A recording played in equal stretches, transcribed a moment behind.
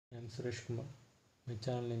Suresh Kumar. My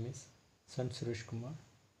channel name is Sun Suresh Kumar.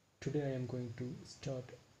 Today I am going to start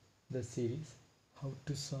the series How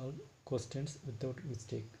to Solve Questions Without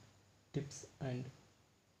Mistake, Tips and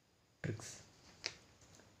Tricks.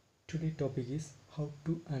 Today's topic is How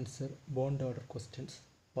to Answer Bond Order Questions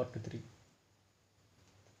Part 3.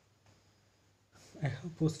 I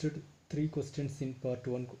have posted 3 questions in Part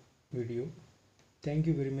 1 video. Thank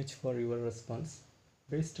you very much for your response.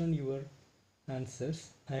 Based on your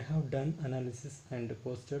answers, I have done analysis and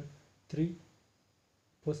posted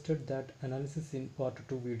that analysis in Part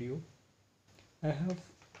 2 video. I have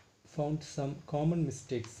found some common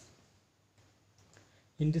mistakes.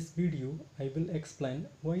 In this video, I will explain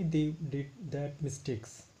why they did that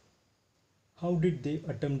mistakes. How did they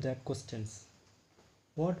attempt that questions?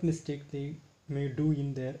 What mistake they may do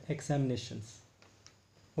in their examinations.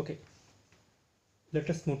 Okay, let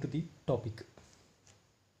us move to the topic.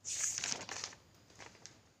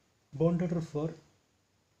 Bond order for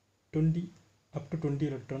up to 20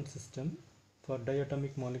 electron system for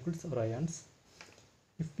diatomic molecules or ions.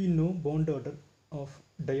 If we know bond order of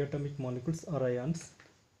diatomic molecules or ions,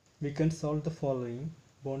 we can solve the following: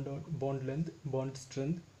 bond length, bond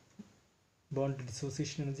strength, bond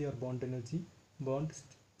dissociation energy or bond energy, bond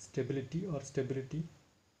stability or stability,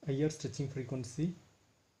 IR stretching frequency,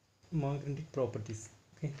 magnetic properties.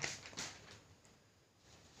 Okay.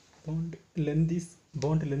 Bond length is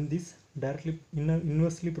directly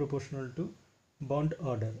inversely proportional to bond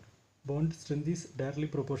order. Bond strength is directly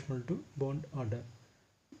proportional to bond order.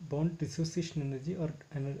 Bond dissociation energy or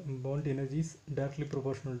bond energy is directly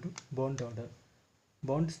proportional to bond order.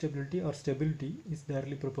 Bond stability or stability is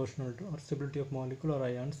directly proportional to, or stability of molecule or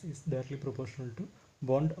ions is directly proportional to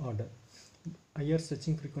bond order. IR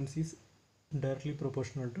stretching frequency is directly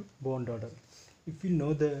proportional to bond order. If we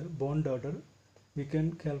know the bond order, we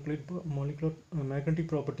can calculate molecular magnetic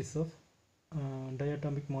properties of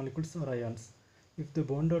diatomic molecules or ions. If the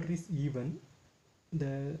bond order is even,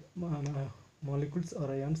 the molecules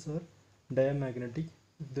or ions are diamagnetic.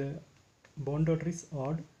 If the bond order is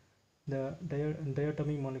odd, the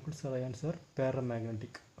diatomic molecules or ions are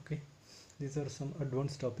paramagnetic. Okay, these are some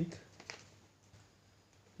advanced topic.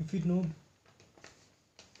 If we know,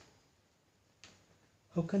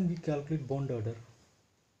 how can we calculate bond order?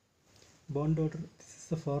 Bond order, this is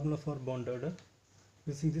the formula for bond order.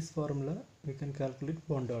 Using this formula, we can calculate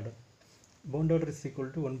bond order. Bond order is equal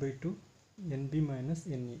to 1 by 2 NB minus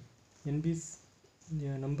NE. NB is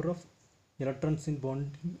the number of electrons in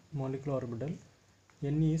bonding molecular orbital.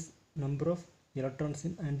 NE is number of electrons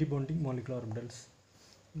in antibonding molecular orbitals.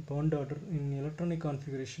 Bond order in electronic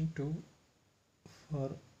configuration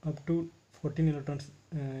for up to 14 electrons,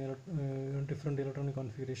 different electronic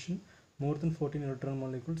configuration. More than 14 electron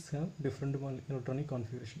molecules have different electronic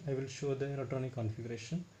configuration. I will show the electronic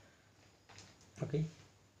configuration. Okay.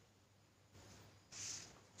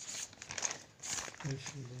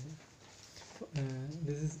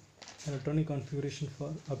 This is electronic configuration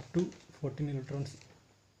for up to 14 electrons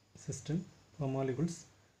system for molecules.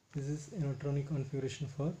 This is electronic configuration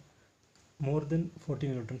for more than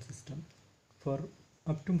 14 electron system. For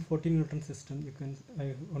up to 14 electron system,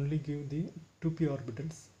 I only give the 2p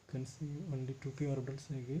orbitals. You can see only 2p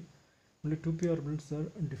orbitals I give. Only 2p orbitals are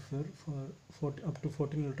differ for up to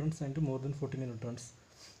 14 electrons and more than 14 electrons.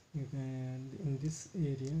 In this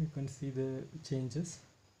area you can see the changes,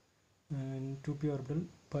 and 2p orbital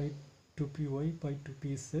pi 2py, pi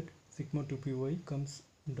 2pz, sigma 2py comes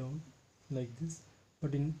down like this.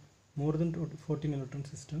 But in more than 14 electron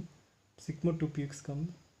system, sigma 2px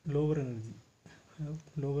comes lower energy,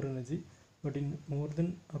 but in more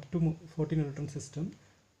than up to 14 electron system,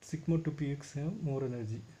 sigma 2px have more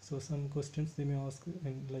energy. So some questions they may ask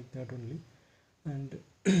like that only. And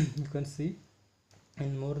you can see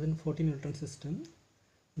in more than 14 electron system,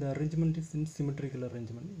 the arrangement is in symmetrical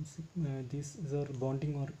arrangement. These are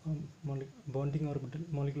bonding or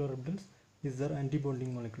molecular orbitals. These are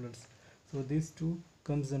anti-bonding moleculars. So these two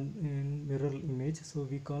comes in mirror image. So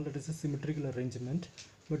we call it as a symmetrical arrangement.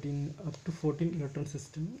 But in up to 14 electron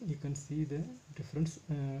system, you can see the difference.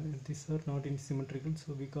 These are not in symmetrical,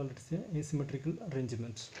 so we call it as a asymmetrical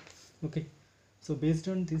arrangement. Okay. So based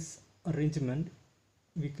on this arrangement,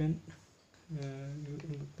 we can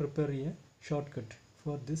prepare a shortcut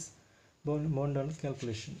for this bond order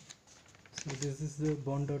calculation. So this is the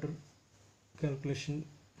bond order calculation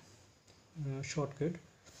shortcut.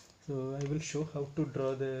 So I will show how to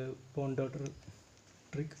draw the bond order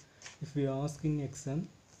trick. If we ask in exam,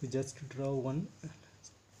 we just draw one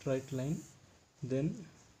straight line, then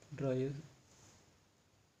draw a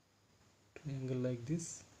triangle like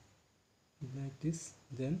this,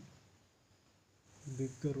 then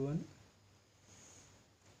bigger one.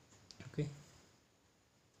 Okay,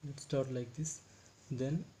 let's start like this.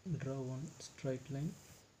 Then draw one straight line,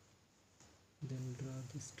 then draw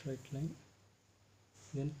this straight line,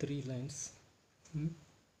 then 3 lines.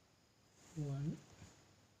 1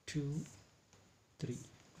 2 3.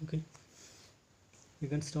 Okay, you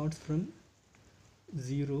can start from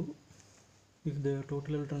 0. If the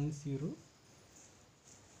total electron is 0,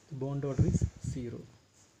 the bond order is 0.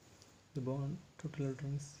 The bond total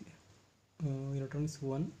electron is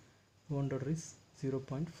 1, bond order is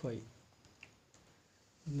 0.5.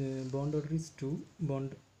 The bond order is 2,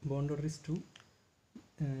 bond order is 2,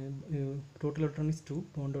 total electron is 2,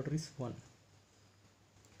 bond order is 1.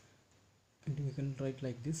 And you can write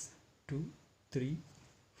like this: 2 3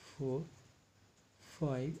 4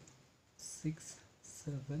 5 6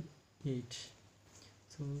 7 8.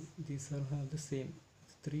 So these all have the same: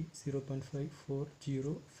 3 0.5, 4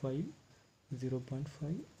 0, 5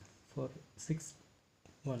 0.5, 4 6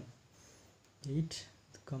 1, 8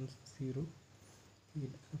 comes 0.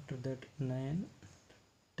 After that 9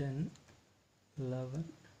 10 11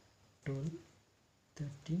 12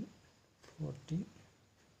 13 14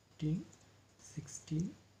 15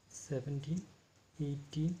 16 17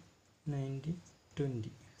 18 19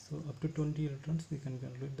 20. So up to 20 electrons we can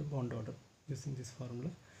calculate the bond order using this formula.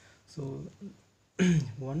 So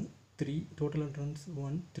 1 3 total electrons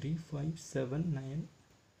 1 3 5 7 9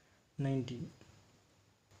 19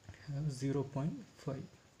 have 0.5.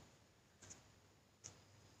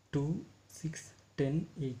 2 6 10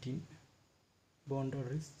 18 bond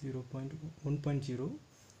order is 1.0.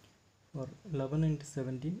 For 11 and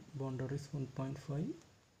 17 bond order is 1.5.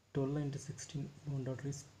 12 and 16 bond order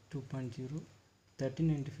is 2.0. 13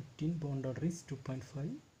 and 15 bond order is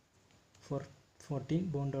 2.5. For 14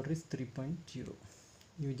 bond order is 3.0.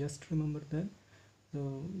 You just remember that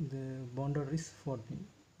the bond order is 14.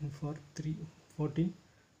 And for 14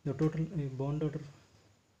 the total bond order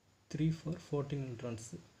 3 for 14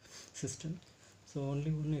 electrons system. So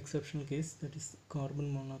only one exceptional case, that is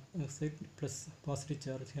carbon monoxide plus positive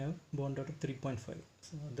charge have bond order 3.5.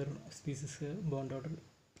 So other species have bond order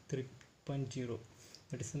 3.0.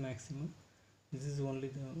 That is the maximum. This is only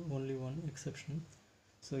one exception.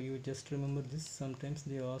 So you just remember this. Sometimes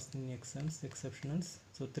they ask in exams exceptionals.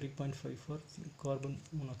 So 3.5 for carbon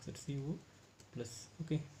monoxide CO plus.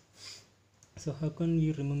 Okay. So how can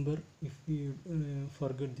you remember if you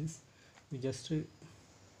forget this? You just write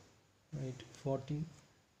 14.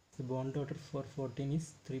 The bond order for 14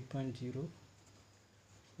 is 3.0.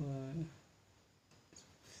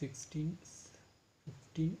 16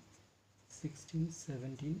 15 16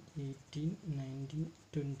 17 18 19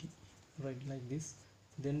 20. Write like this.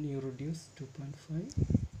 Then you reduce 2.5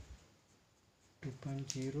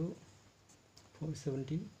 2.0 for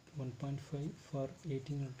 17, 1.5 for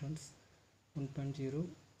 18 electrons, 1.0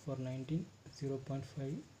 for 19,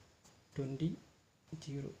 0.5, 20,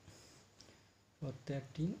 0 for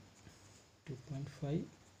 13, 2.5,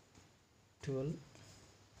 12,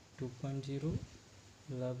 2.0,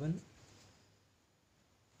 11,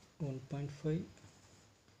 1.5,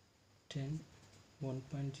 10,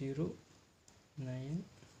 1.0, 9,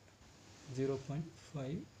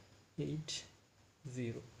 0.5, 8,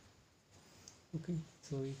 0. Okay,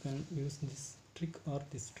 so you can use this trick or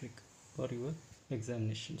this trick for your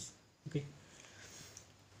examinations. Okay,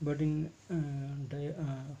 but in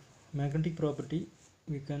magnetic property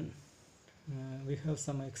we have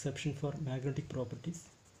some exception for magnetic properties.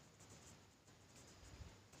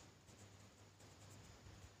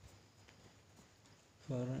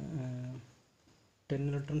 For 10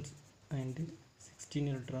 electrons and 16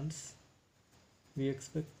 electrons we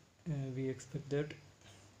expect that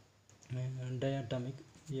diatomic,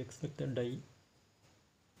 we expect the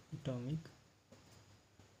diatomic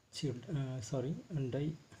shield,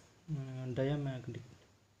 diamagnetic,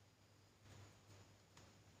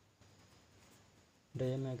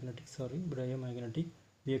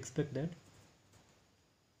 we expect that,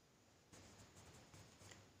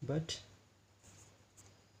 but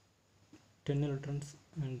 10 electrons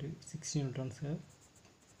and 16 electrons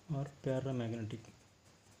are paramagnetic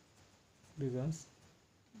because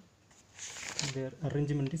their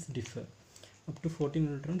arrangement is differ. Up to 14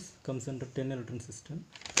 electrons comes under 10 electron system,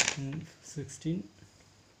 and 16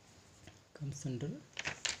 comes under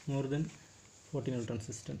more than 14 electron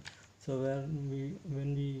system. So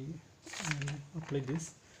when we apply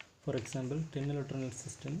this, for example 10 electron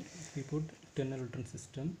system, if we put 10 electron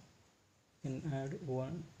system and add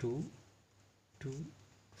 1 2 2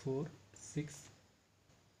 4 6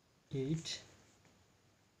 8,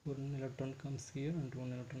 one electron comes here and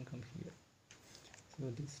one electron comes here. So So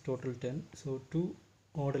this total 10. So 2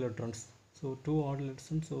 odd electrons. So 2 odd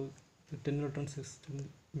electrons. So the 10 electron system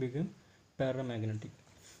become paramagnetic.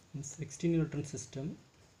 In 16 electron system,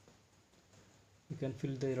 you can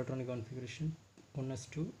fill the electronic configuration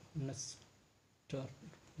 1s2, 1s star,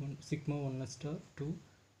 1 sigma 1s star 2,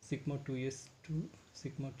 sigma 2s2,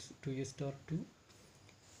 sigma 2s star 2,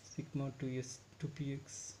 sigma 2s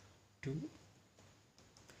 2px 2.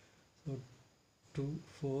 So 2,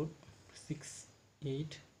 4, 6,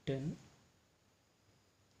 8, 10,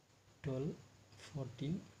 12,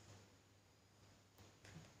 14,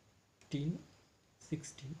 15,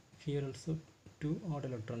 16. Here also 2 odd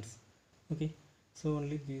electrons. Okay, so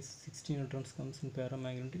only these 16 electrons comes in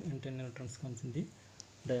paramagnetic and 10 electrons comes in the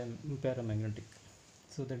paramagnetic.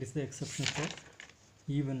 So that is the exception for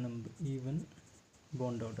even number, even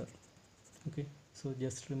bond order. Okay, so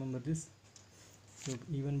just remember this. So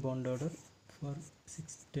even bond order for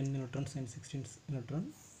 10 electrons and 16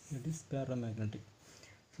 electron, that is paramagnetic.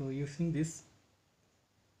 So using this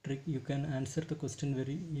trick you can answer the question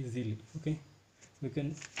very easily. Okay, we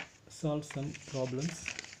can solve some problems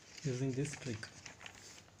using this trick.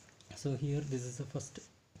 So here this is the first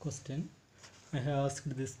question. I have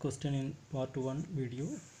asked this question in part 1 video.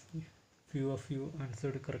 Few of you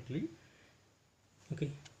answered correctly.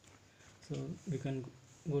 Okay, so we can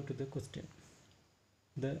go to the question.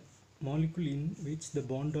 The molecule in which the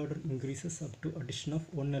bond order increases up to addition of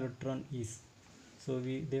 1 electron is. So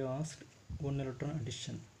they asked 1 electron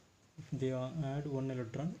addition. If they add 1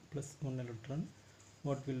 electron plus 1 electron,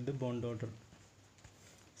 what will the bond order?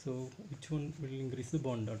 So which one will increase the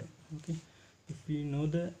bond order? Okay, if we know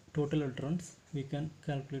the total electrons, we can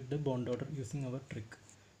calculate the bond order using our trick.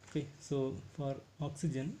 Okay, so for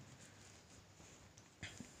oxygen,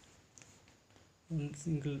 one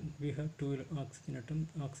single, we have 2 oxygen atom.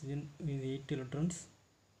 Oxygen is 8 electrons,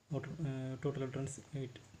 or total electrons 8.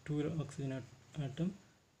 2 oxygen atom,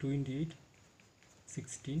 2 into 8,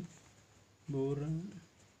 16. Boron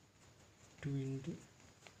 2 into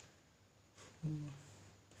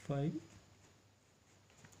 5,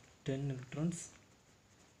 10 electrons,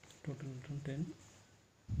 total electron 10.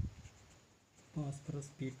 Phosphorus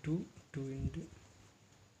P2, 2 into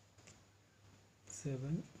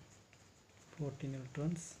 7, 14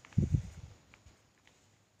 electrons.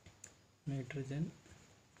 Nitrogen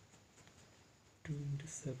 2 into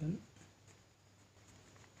 7,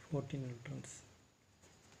 14 electrons.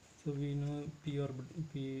 So we know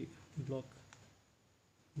P block,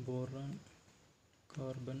 boron,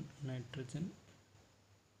 carbon, nitrogen,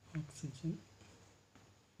 oxygen,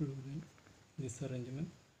 fluorine, this arrangement,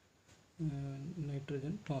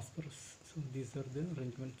 nitrogen, phosphorus. So these are the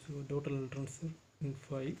arrangements. So total electrons are in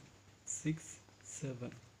 5, 6,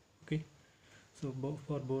 7. Okay, so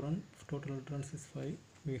for boron total electrons is 5.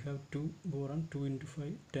 We have 2 boron, 2 into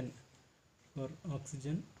 5, 10. For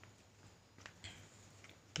oxygen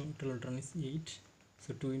total electron is 8,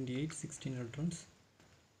 so 2 into 8, 16 electrons.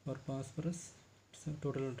 For phosphorus, so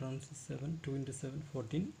total electrons is 7, 2 into 7,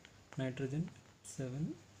 14. Nitrogen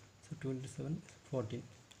 7, so 2 into 7 is 14.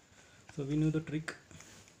 So we know the trick.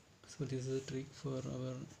 So this is a trick for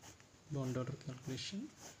our bond order calculation.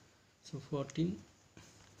 So 14,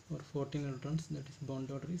 for 14 electrons, that is bond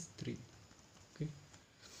order is 3. Okay,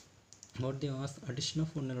 what they ask, addition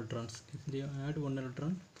of 1 electrons. If they add 1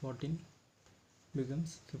 electron, 14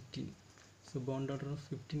 becomes 15. So bond order of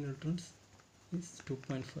 15 electrons is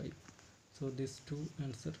 2.5. So these two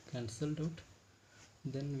answer cancelled out.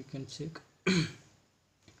 Then we can check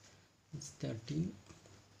it's 13,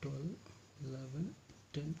 12, 11,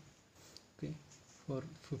 10. Okay, for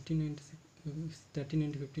 15 and 13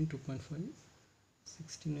 and 15, 2.5,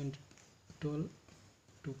 16 and 12,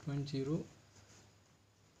 2.0,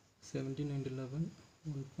 17 and 11,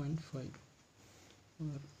 1.5,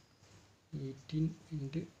 or 18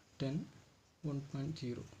 and 10,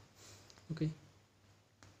 1.0. Okay,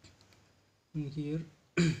 in here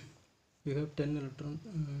we have 10 electron,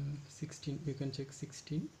 16. We can check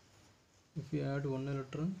 16. If we add 1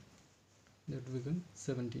 electron, that becomes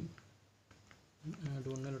 17. Add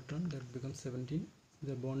 1 electron, that becomes 17.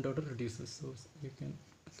 The bond order reduces, so you can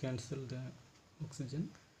cancel the oxygen.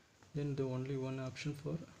 Then the only one option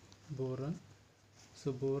for boron.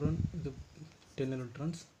 So boron, the 10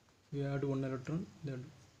 electrons. We add 1 electron, that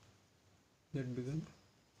becomes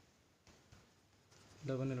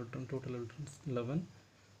 11 electron, total electrons 11.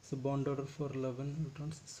 So bond order for 11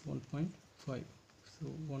 electrons is 1.5. So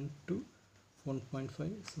 1 to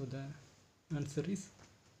 1.5. So the answer is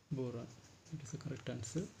boron. It is the correct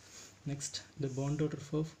answer. Next, the bond order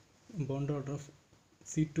of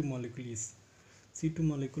C2 molecule is. C2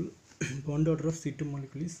 molecule bond order of C2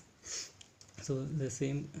 molecule is So the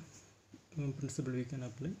same principle we can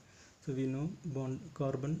apply. So we know bond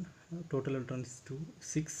carbon total electrons is 2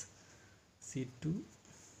 6 C2.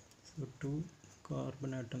 So 2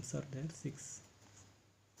 carbon atoms are there, 6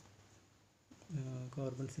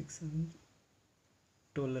 carbon 6 and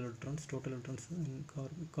 12 electrons, total electrons in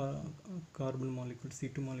carbon molecule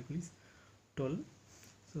C2 molecule is 12.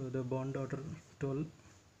 So the bond order 12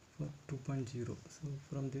 for 2.0. So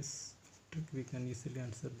from this trick we can easily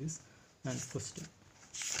answer this and question.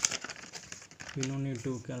 We don't need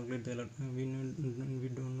to calculate the we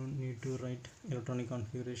don't need to write electronic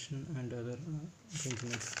configuration and other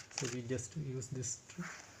arrangements. So we just use this trick.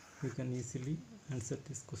 We can easily answer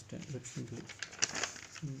this question very simply.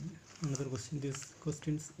 Another question, these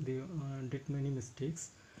questions they did many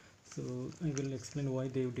mistakes, so I will explain why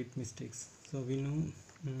they did mistakes. So we know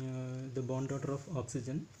the bond order of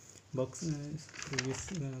oxygen box.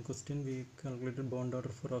 Previous question we calculated bond order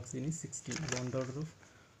for oxygen is 16. Bond order of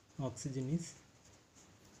oxygen is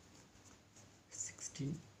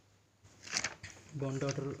 16. Bond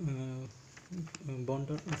order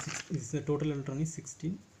is the total electron is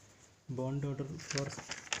 16. Bond order for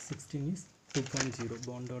 16 is 2.0.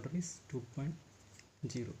 Bond order is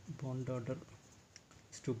 2.0. Bond order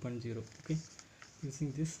is 2.0. Okay,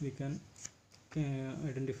 using this we can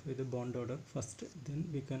identify the bond order first, then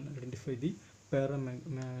we can identify the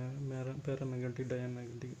paramagnetic,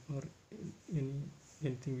 diamagnetic, or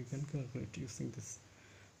anything we can calculate using this.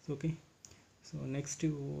 So, okay, so next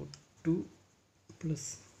O2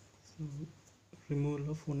 plus, so removal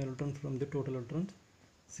of 1 electron from the total electrons.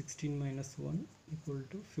 16 minus 1 equal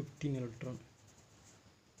to 15 electron.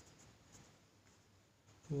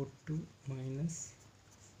 O2 minus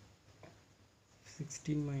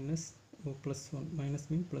 16 minus plus 1, minus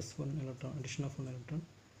means plus 1 electron, addition of 1 electron,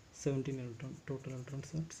 17 electron, total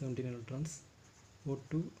electrons are 17 electrons.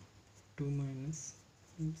 O2 2 minus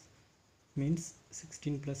means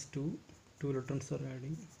 16 plus 2 electrons are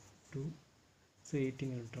adding 2, so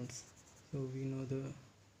 18 electrons. So we know the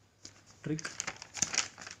trick.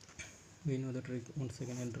 Once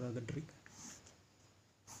again I'll draw the trick.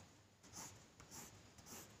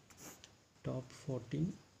 Top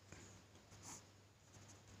 14,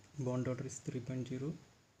 bond order is 3.0,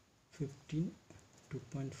 15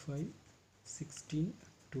 2.5, 16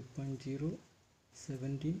 2.0,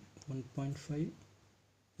 17 1.5,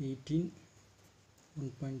 18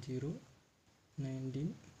 1.0,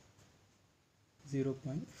 19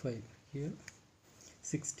 0.5. Here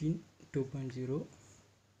 16 2.0,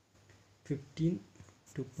 15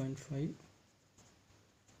 2.5,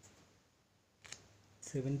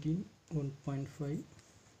 17 1.5,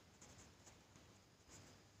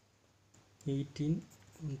 18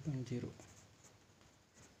 1.0.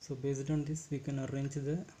 So based on this we can arrange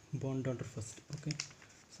the bond order first. Okay,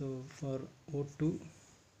 so for O2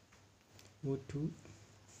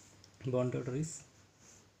 bond order is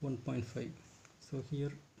 1.5. So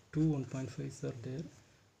here two 1.5s are there,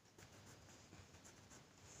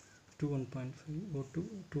 2 1.5, O2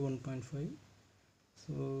 2 1.5.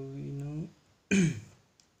 so we know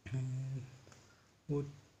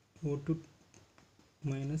O2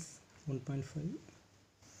 minus 1.5,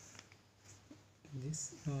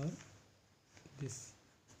 this or this.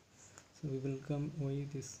 So we will come why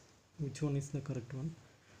this, which one is the correct one.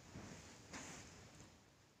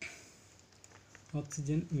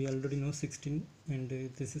 Oxygen we already know 16, and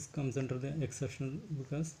this is comes under the exceptional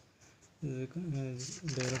because the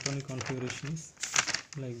electronic configuration is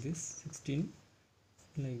like this, 16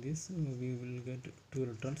 like this. We will get 2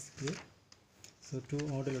 electrons here, so 2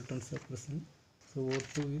 odd electrons are present. So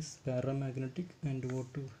O2 is paramagnetic and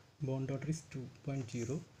O2 bond order is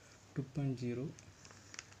 2.0.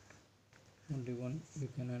 Only one we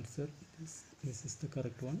can answer this. This is the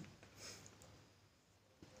correct one.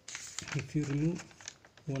 If you remove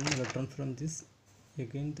 1 electron from this,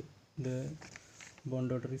 again the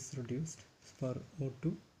bond order is reduced. For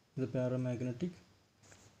O2 the paramagnetic,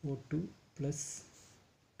 O2 plus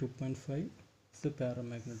 2.5 is the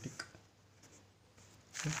paramagnetic.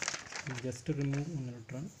 So just to remove 1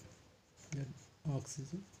 electron, that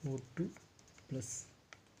oxygen O2 plus.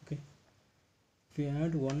 Okay, if we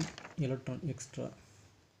add 1 electron extra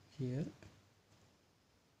here,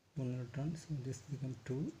 1 electron, so this becomes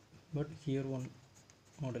 2, but here 1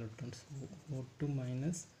 odd electrons. So O2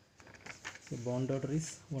 minus, so bond order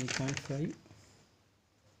is 1.5.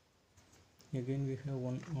 Again we have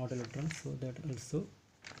 1 odd electron, so that also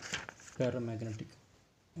paramagnetic.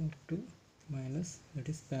 O2 minus, that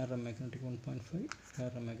is paramagnetic, 1.5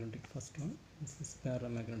 paramagnetic. First one, this is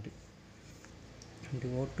paramagnetic. And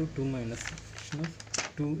O2 2 minus, addition of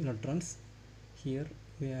 2 electrons here,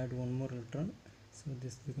 we add one more electron, so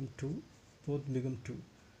this become 2, both become 2,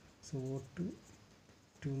 so O2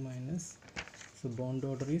 2 minus, so bond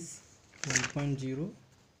order is 1.0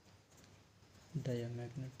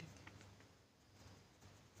 diamagnetic,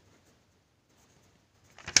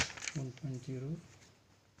 1.0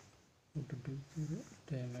 O2 0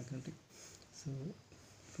 diamagnetic. So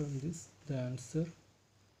from this the answer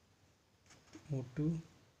O2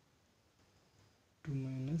 2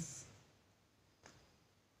 minus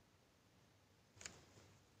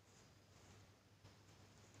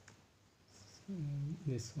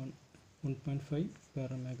this one 1.5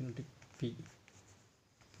 paramagnetic P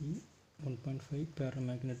 1.5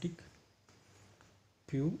 paramagnetic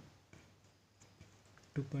Q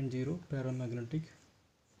 2.0 paramagnetic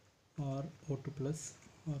or O2 plus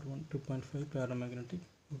or 2.5 paramagnetic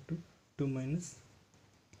O2 2 minus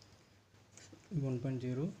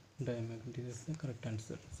 1.0 diamagnetic is the correct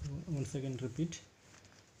answer. So once again repeat,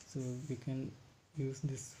 so we can use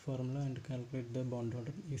this formula and calculate the bond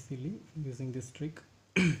order easily using this trick.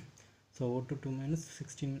 So O2 2 minus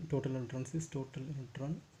 16 total electrons is total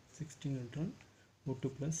electron 16 electron,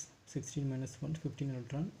 O2 plus 16 minus 1 15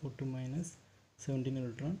 electron, O2 minus 17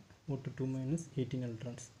 electron, O2 2 minus 18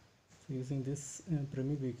 electrons. So using this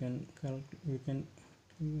premise we can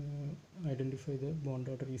identify the bond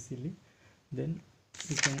order easily. Then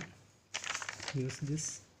we can use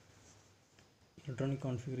this electronic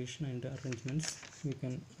configuration and arrangements, we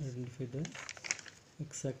can identify the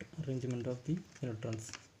exact arrangement of the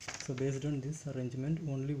electrons. So based on this arrangement,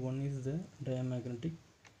 only one is the diamagnetic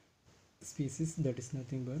species, that is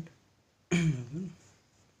nothing but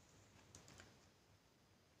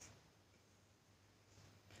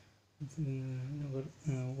our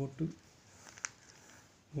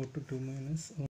O2 2 minus